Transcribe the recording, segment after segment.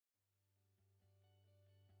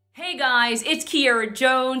Hey guys, it's Kiara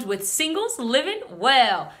Jones with Singles Living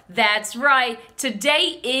Well. That's right,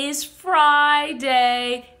 today is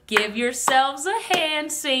Friday. Give yourselves a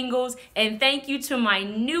hand, singles, and thank you to my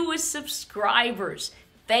newest subscribers.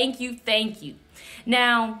 Thank you, thank you.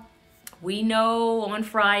 Now, we know on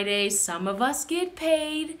Fridays, some of us get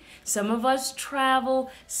paid, some of us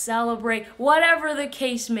travel, celebrate, whatever the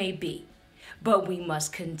case may be. But we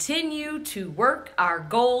must continue to work our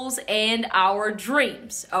goals and our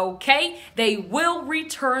dreams, okay? They will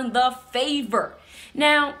return the favor.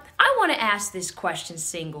 Now, I want to ask this question,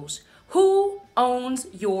 singles. Who owns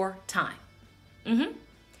your time? Who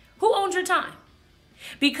owns your time?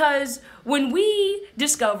 Because when we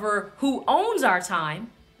discover who owns our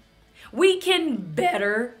time, we can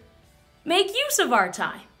better make use of our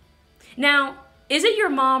time. Now, is it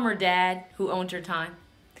your mom or dad who owns your time?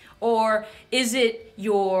 Or is it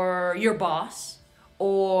your boss?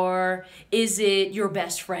 Or is it your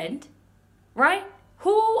best friend? Right?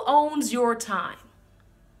 Who owns your time?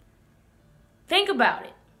 Think about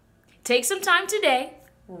it. Take some time today,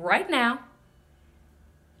 right now,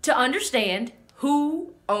 to understand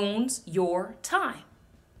who owns your time.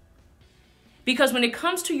 Because when it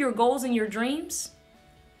comes to your goals and your dreams,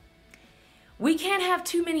 we can't have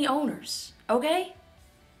too many owners, okay?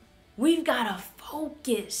 We've got to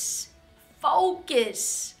focus,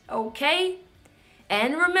 okay?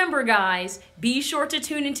 And remember, guys, be sure to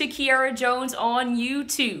tune into Kiara Jones on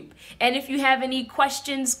YouTube. And if you have any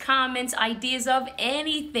questions, comments, ideas of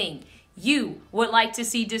anything you would like to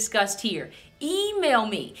see discussed here, email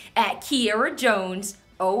me at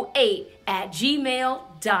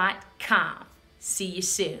kiarajones08@gmail.com. See you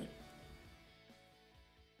soon.